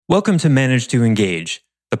Welcome to Manage to Engage,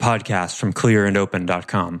 the podcast from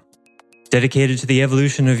clearandopen.com, dedicated to the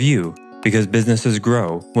evolution of you because businesses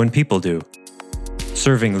grow when people do.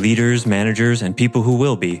 Serving leaders, managers, and people who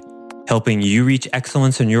will be, helping you reach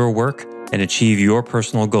excellence in your work and achieve your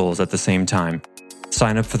personal goals at the same time.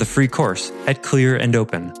 Sign up for the free course at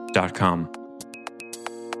clearandopen.com.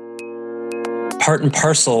 Part and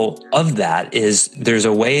parcel of that is there's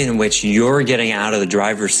a way in which you're getting out of the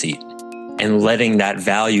driver's seat and letting that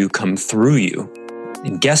value come through you.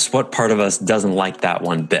 And guess what part of us doesn't like that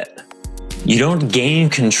one bit? You don't gain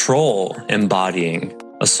control embodying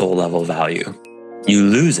a soul level value. You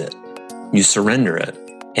lose it, you surrender it,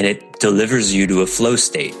 and it delivers you to a flow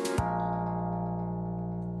state.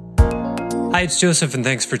 Hi, it's Joseph, and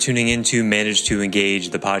thanks for tuning in to Manage to Engage,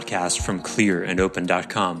 the podcast from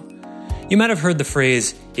clearandopen.com. You might have heard the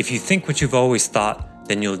phrase, if you think what you've always thought,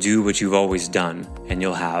 then you'll do what you've always done, and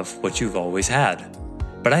you'll have what you've always had.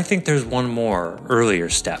 But I think there's one more, earlier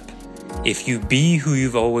step. If you be who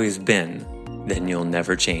you've always been, then you'll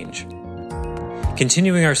never change.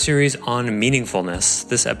 Continuing our series on meaningfulness,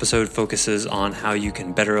 this episode focuses on how you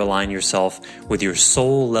can better align yourself with your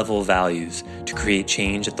soul level values to create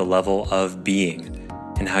change at the level of being,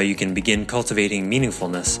 and how you can begin cultivating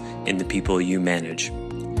meaningfulness in the people you manage.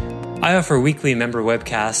 I offer weekly member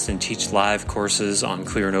webcasts and teach live courses on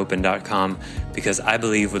clearandopen.com because I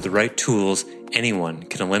believe with the right tools, anyone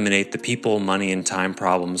can eliminate the people, money, and time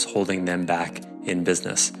problems holding them back in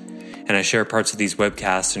business. And I share parts of these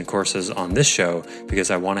webcasts and courses on this show because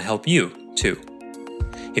I want to help you too.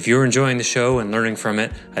 If you're enjoying the show and learning from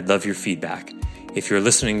it, I'd love your feedback. If you're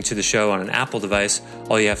listening to the show on an Apple device,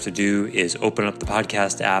 all you have to do is open up the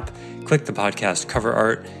podcast app, click the podcast cover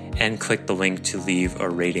art, and click the link to leave a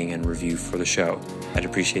rating and review for the show. I'd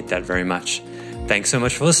appreciate that very much. Thanks so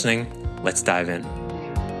much for listening. Let's dive in.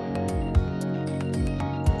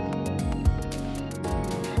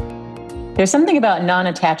 There's something about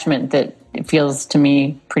non-attachment that feels to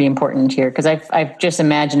me pretty important here, because I've just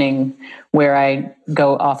imagining where I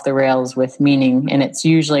go off the rails with meaning, and it's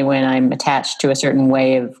usually when I'm attached to a certain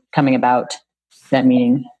way of coming about that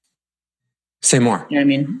meaning. Say more. You know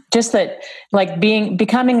what I mean? Just that, like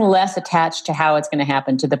becoming less attached to how it's going to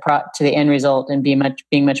happen to the end result, and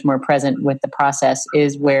being much more present with the process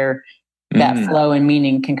is where that flow and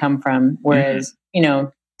meaning can come from. Whereas,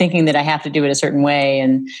 thinking that I have to do it a certain way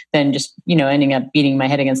and then just, ending up beating my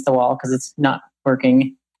head against the wall because it's not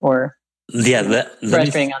working or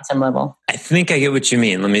frustrating on some level. I think I get what you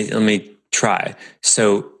mean. Let me try.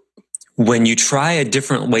 So when you try a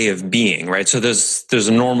different way of being, right? So there's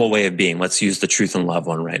a normal way of being. Let's use the truth and love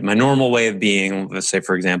one, right? My normal way of being, let's say,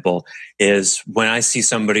 for example, is when I see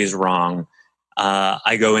somebody's wrong,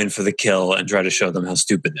 I go in for the kill and try to show them how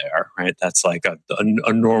stupid they are, right? That's like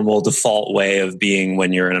a normal default way of being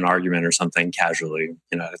when you're in an argument or something casually,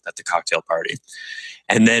 at the cocktail party.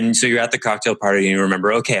 And then, so you're at the cocktail party and you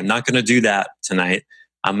remember, okay, I'm not going to do that tonight.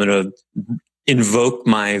 I'm going to invoke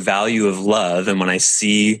my value of love. And when I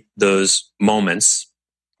see those moments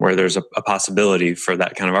where there's a possibility for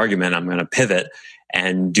that kind of argument, I'm going to pivot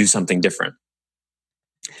and do something different.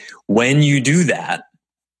 When you do that,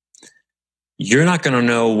 you're not going to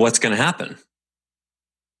know what's going to happen.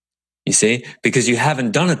 You see, because you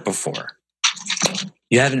haven't done it before.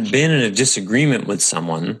 You haven't been in a disagreement with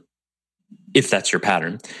someone, if that's your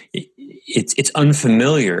pattern. It's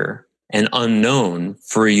unfamiliar and unknown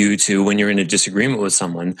for you to, when you're in a disagreement with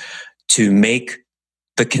someone, to make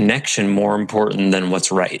the connection more important than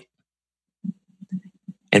what's right.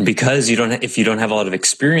 And because if you don't have a lot of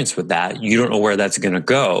experience with that, you don't know where that's going to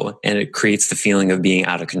go, and it creates the feeling of being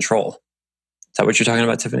out of control. Is that what you're talking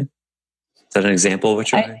about, Tiffany? Is that an example of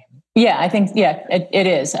what you're doing? Yeah, I think, it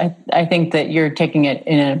is. I think that you're taking it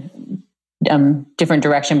in a different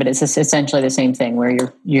direction, but it's essentially the same thing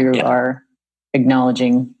where you are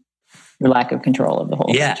acknowledging your lack of control of the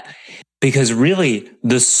whole situation. Because really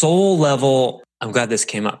the soul level, I'm glad this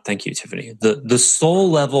came up. Thank you, Tiffany. The soul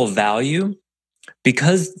level value,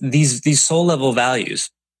 because these soul level values,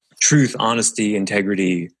 truth, honesty,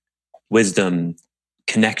 integrity, wisdom,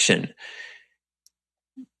 connection,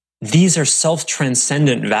 these are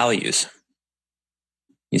self-transcendent values.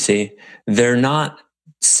 You see, they're not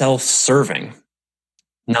self-serving,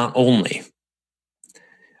 not only.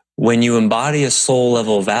 When you embody a soul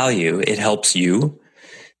level value, it helps you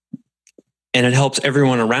and it helps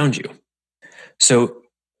everyone around you. So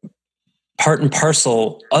part and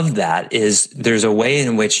parcel of that is there's a way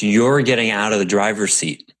in which you're getting out of the driver's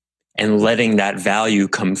seat and letting that value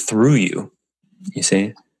come through you. You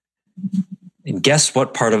see? And guess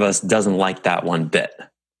what part of us doesn't like that one bit?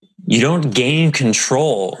 You don't gain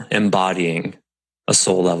control embodying a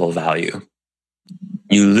soul level value.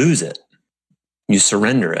 You lose it. You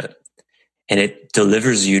surrender it. And it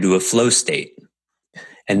delivers you to a flow state.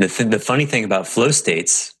 And the funny thing about flow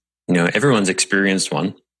states, everyone's experienced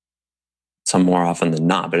one, some more often than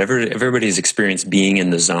not, but everybody's experienced being in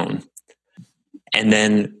the zone. And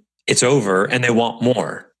then it's over and they want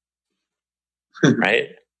more,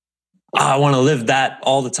 right? I want to live that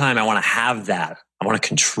all the time. I want to have that. I want to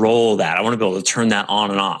control that. I want to be able to turn that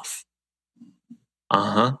on and off.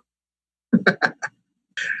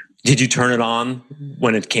 Did you turn it on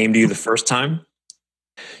when it came to you the first time?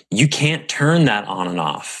 You can't turn that on and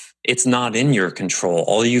off. It's not in your control.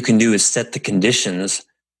 All you can do is set the conditions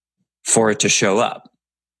for it to show up,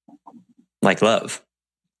 like love,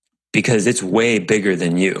 because it's way bigger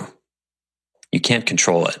than you. You can't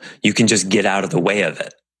control it. You can just get out of the way of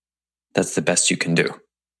it. That's the best you can do.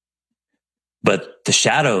 But the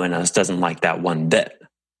shadow in us doesn't like that one bit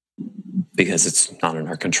because it's not in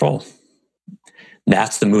our control.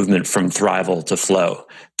 That's the movement from thrival to flow.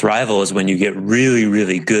 Thrival is when you get really,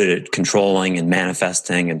 really good at controlling and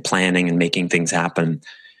manifesting and planning and making things happen,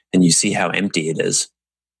 and you see how empty it is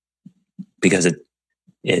because it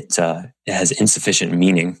has insufficient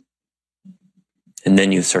meaning. And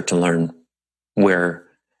then you start to learn where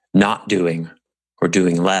not doing or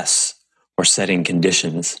doing less or setting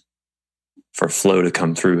conditions for flow to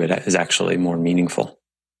come through it is actually more meaningful.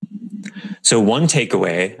 So one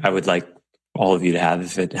takeaway I would like all of you to have,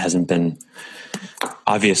 if it hasn't been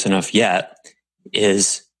obvious enough yet,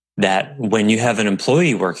 is that when you have an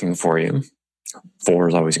employee working for you, for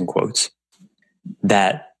is always in quotes,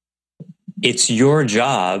 that it's your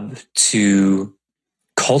job to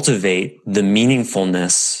cultivate the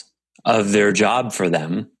meaningfulness of their job for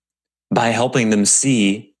them by helping them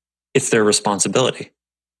see it's their responsibility.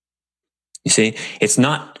 You see, it's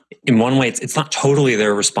not, in one way, it's not totally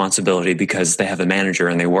their responsibility because they have a manager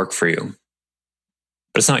and they work for you.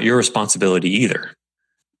 But it's not your responsibility either.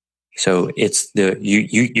 So it's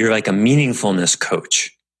you're like a meaningfulness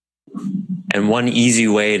coach. And one easy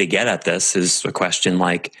way to get at this is a question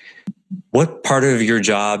like, what part of your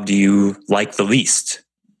job do you like the least?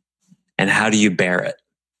 And how do you bear it?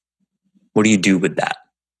 What do you do with that?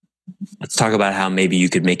 Let's talk about how maybe you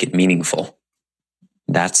could make it meaningful.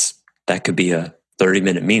 That could be a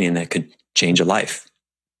 30-minute meeting that could change a life.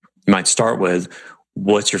 You might start with,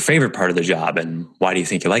 what's your favorite part of the job and why do you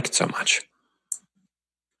think you like it so much?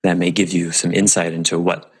 That may give you some insight into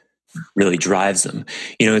what really drives them.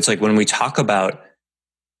 It's like when we talk about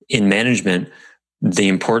in management, the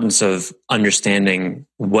importance of understanding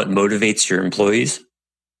what motivates your employees,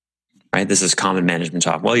 right? This is common management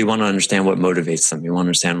talk. Well, you want to understand what motivates them. You want to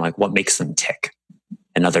understand like what makes them tick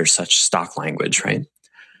and other such stock language, right?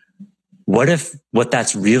 What if what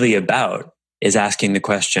that's really about is asking the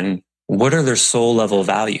question, what are their soul level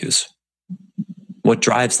values? What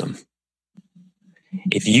drives them?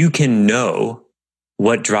 If you can know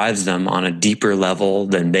what drives them on a deeper level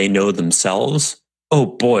than they know themselves, oh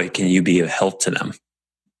boy, can you be of help to them,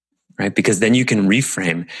 right? Because then you can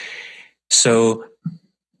reframe. So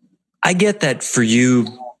I get that for you,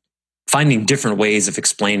 finding different ways of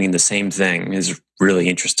explaining the same thing is really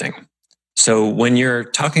interesting. So when you're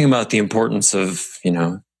talking about the importance of,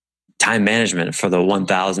 time management for the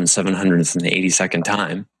 1,782nd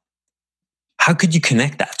time, how could you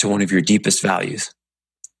connect that to one of your deepest values?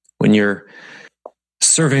 When you're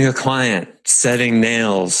serving a client, setting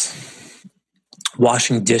nails,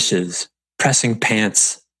 washing dishes, pressing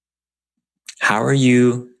pants, how are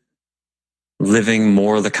you living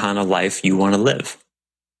more the kind of life you want to live?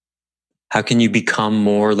 How can you become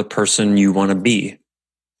more the person you want to be?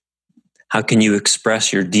 How can you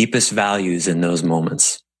express your deepest values in those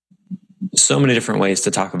moments? So many different ways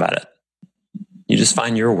to talk about it. You just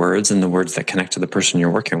find your words and the words that connect to the person you're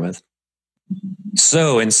working with.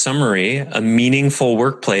 So in summary, a meaningful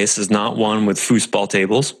workplace is not one with foosball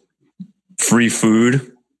tables, free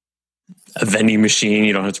food, a vending machine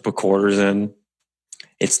you don't have to put quarters in.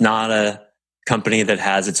 It's not a company that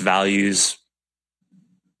has its values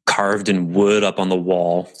carved in wood up on the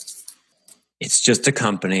wall. It's just a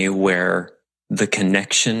company where the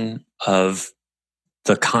connection of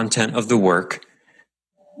the content of the work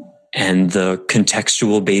and the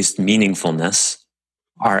contextual based meaningfulness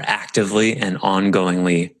are actively and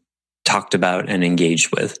ongoingly talked about and engaged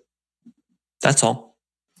with. That's all.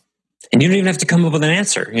 And you don't even have to come up with an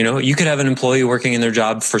answer. You could have an employee working in their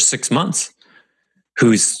job for 6 months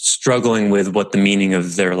who's struggling with what the meaning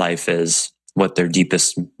of their life is, what their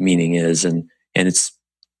deepest meaning is. And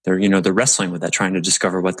they're wrestling with that, trying to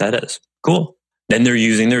discover what that is. Cool. Then they're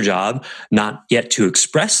using their job, not yet to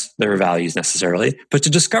express their values necessarily, but to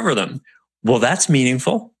discover them. Well, that's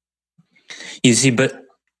meaningful. You see,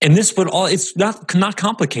 and this would all, it's not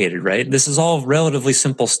complicated, right? This is all relatively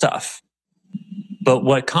simple stuff. But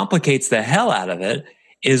what complicates the hell out of it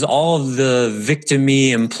is all of the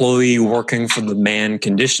victim-y employee working for the man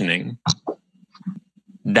conditioning.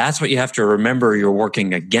 That's what you have to remember you're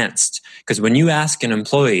working against. Because when you ask an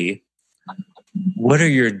employee, what are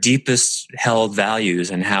your deepest held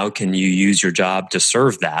values and how can you use your job to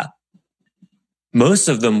serve that? Most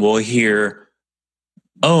of them will hear,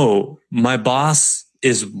 oh, my boss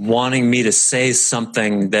is wanting me to say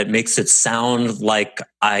something that makes it sound like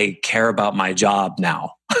I care about my job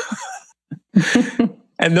now.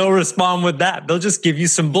 And they'll respond with that. They'll just give you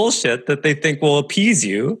some bullshit that they think will appease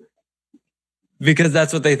you because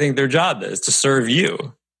that's what they think their job is, to serve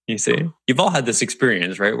you. You see, you've all had this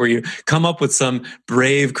experience, right? Where you come up with some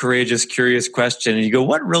brave, courageous, curious question and you go,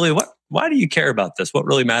 why do you care about this? What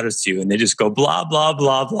really matters to you? And they just go blah, blah,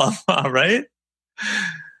 blah, blah, blah, right?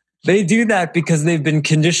 They do that because they've been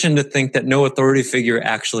conditioned to think that no authority figure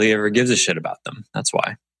actually ever gives a shit about them. That's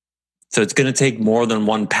why. So it's going to take more than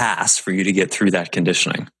one pass for you to get through that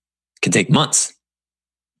conditioning. It can take months.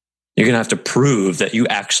 You're going to have to prove that you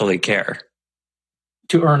actually care.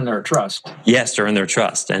 To earn their trust. Yes, to earn their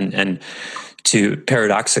trust. And to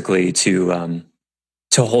paradoxically, to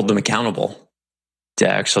hold them accountable.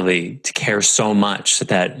 To care so much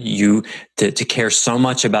that to care so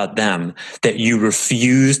much about them that you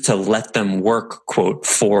refuse to let them work, quote,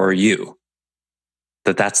 for you.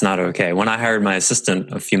 That's not okay. When I hired my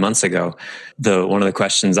assistant a few months ago, one of the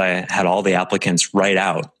questions I had all the applicants write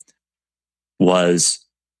out was,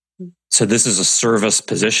 so this is a service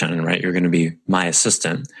position, right? You're going to be my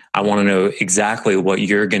assistant. I want to know exactly what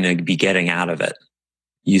you're going to be getting out of it.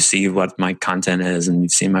 You see what my content is and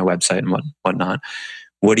you've seen my website and whatnot.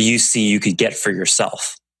 What do you see you could get for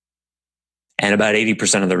yourself? And about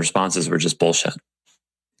 80% of the responses were just bullshit.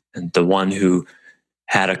 And the one who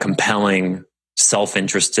had a compelling,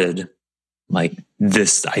 self-interested, like,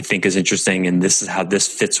 this I think is interesting and this is how this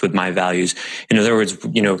fits with my values. In other words,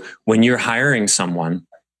 when you're hiring someone,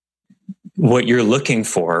 what you're looking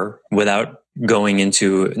for, without going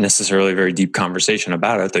into necessarily a very deep conversation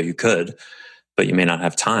about it, though you could, but you may not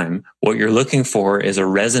have time, what you're looking for is a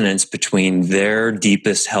resonance between their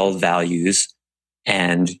deepest held values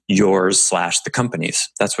and yours / the company's.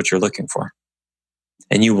 That's what you're looking for.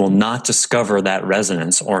 And you will not discover that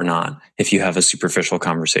resonance or not if you have a superficial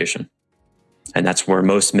conversation. And that's where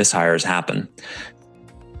most mishires happen.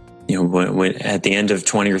 When at the end of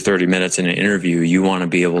 20 or 30 minutes in an interview, you want to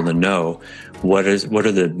be able to know what are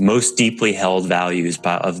the most deeply held values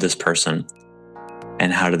of this person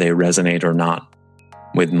and how do they resonate or not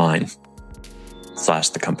with mine /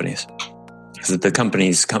 the company's. Because the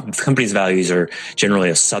company's values are generally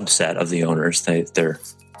a subset of the owners. They're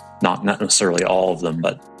not necessarily all of them,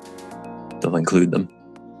 but they'll include them.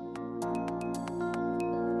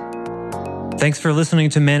 Thanks for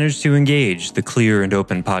listening to Manage to Engage, the Clear and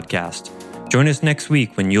Open podcast. Join us next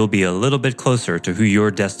week when you'll be a little bit closer to who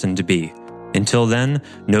you're destined to be. Until then,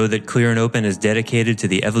 know that Clear and Open is dedicated to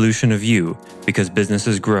the evolution of you because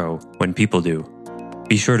businesses grow when people do.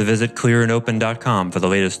 Be sure to visit clearandopen.com for the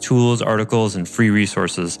latest tools, articles, and free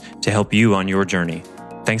resources to help you on your journey.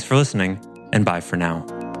 Thanks for listening, and bye for now.